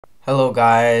Hello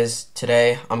guys,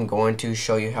 today I'm going to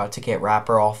show you how to get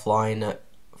Wrapper offline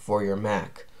for your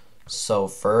Mac. So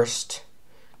first,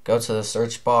 go to the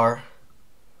search bar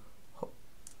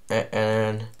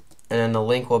and then the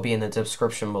link will be in the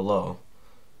description below.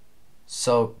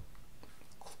 So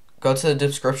go to the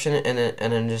description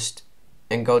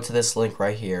and go to this link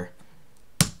right here.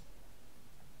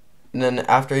 And then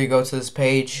after you go to this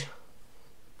page,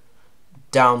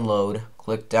 download,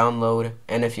 click download,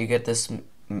 and if you get this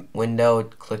window,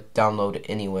 click download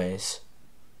anyways.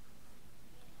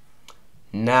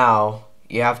 Now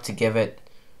you have to give it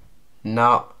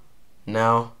now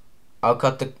I'll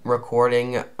cut the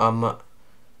recording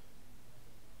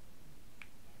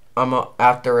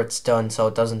after it's done so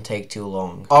it doesn't take too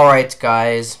long. Alright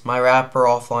guys, my Wrapper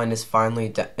offline is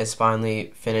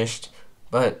finally finished,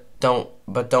 but don't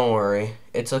worry.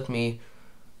 It took me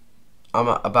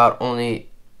about only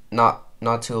not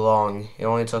too long. It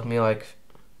only took me like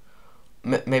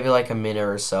maybe like a minute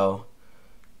or so.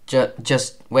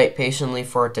 Just wait patiently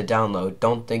for it to download.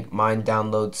 Don't think mine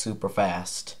downloads super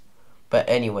fast. But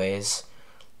anyways,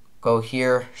 go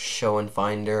here, show in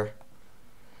Finder,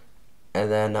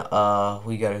 and then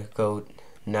we gotta go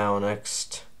now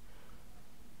next.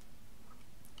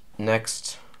 I'm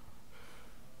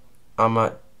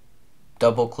gonna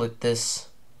double click this,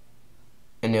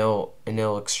 and it'll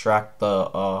extract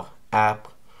the app.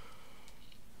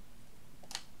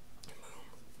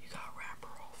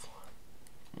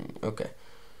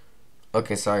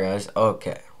 Okay, sorry guys.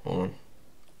 Okay, hold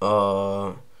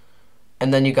on.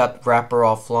 And then you got Wrapper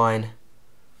offline.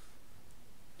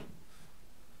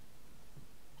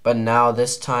 But now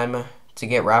this time, to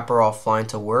get Wrapper offline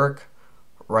to work,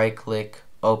 right click,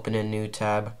 open a new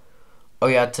tab.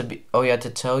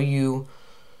 To tell you,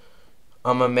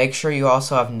 I'm gonna make sure you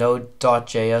also have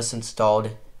Node.js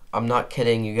installed. I'm not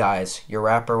kidding you guys. Your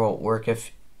Wrapper won't work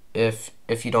if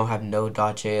you don't have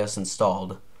Node.js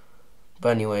installed.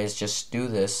 But anyways, just do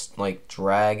this, like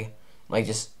drag,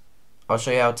 I'll show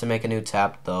you how to make a new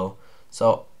tab though.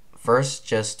 So first,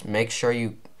 just make sure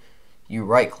you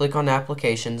right click on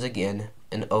applications again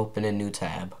and open a new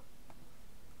tab.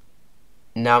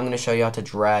 Now I'm going to show you how to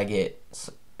drag it.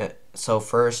 So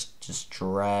first, just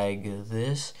drag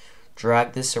this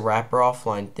to Wrapper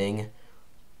offline thing,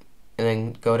 and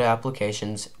then go to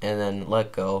applications and then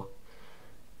let go.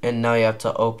 And now you have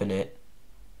to open it.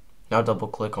 Now double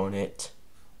click on it.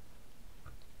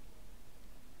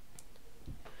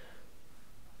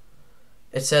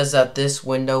 It says that this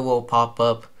window will pop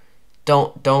up.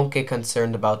 Don't get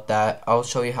concerned about that. I'll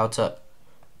show you how to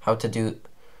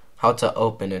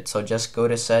open it. So just go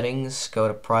to settings, go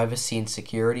to privacy and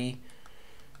security,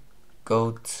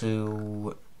 go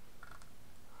to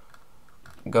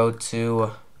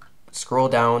scroll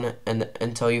down and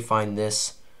until you find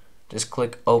this. Just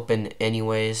click open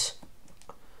anyways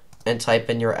and type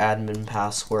in your admin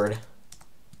password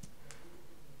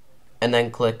and then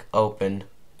click open.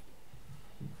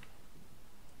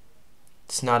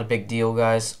 It's not a big deal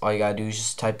guys. All you gotta do is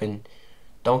just type in.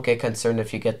 Don't get concerned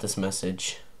if you get this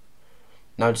message.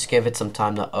 Now just give it some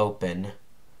time to open.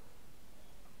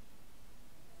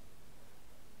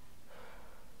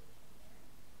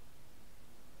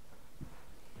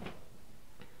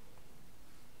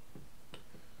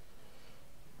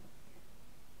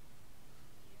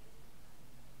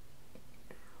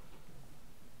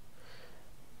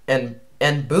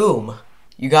 And boom,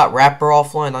 you got Wrapper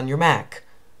offline on your Mac.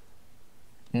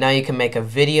 Now you can make a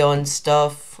video and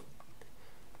stuff.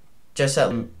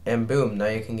 And boom, now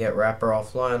you can get Wrapper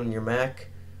offline on your Mac.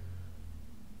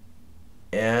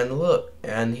 And look,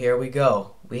 and here we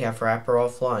go. We have Wrapper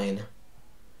offline.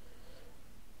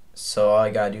 So all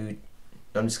I gotta do,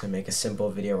 I'm just gonna make a simple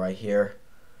video right here.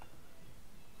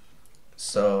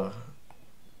 So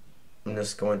I'm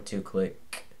just going to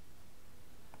click.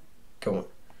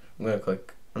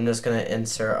 I'm just gonna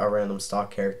insert a random stock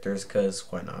characters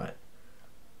because why not?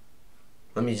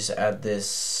 Let me just add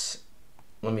this.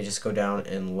 Let me just go down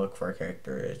and look for a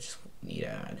character. I just need to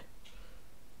add.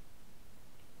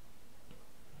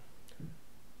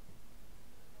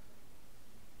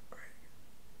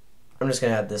 I'm just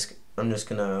gonna add this. I'm just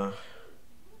gonna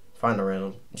find a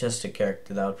random, just a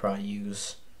character that I would probably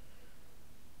use.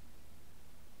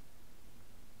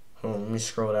 Hold on, let me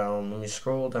scroll down. Let me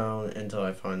scroll down until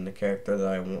I find the character that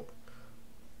I want.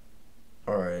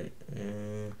 Alright.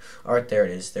 Alright, there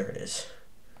it is. There it is.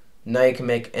 Now you can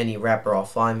make any Wrapper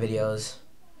offline videos.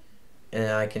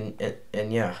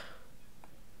 And yeah.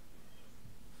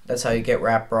 That's how you get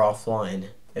Wrapper offline.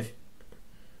 If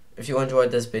you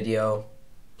enjoyed this video,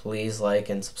 please like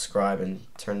and subscribe and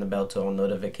turn the bell to all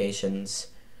notifications.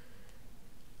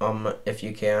 if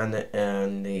you can,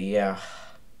 and yeah.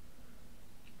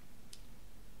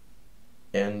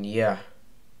 And yeah.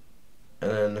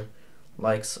 And then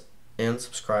likes and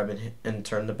subscribe, and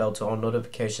turn the bell to all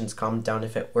notifications. Comment down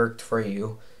if it worked for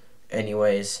you.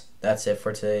 Anyways, that's it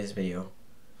for today's video.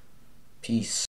 Peace.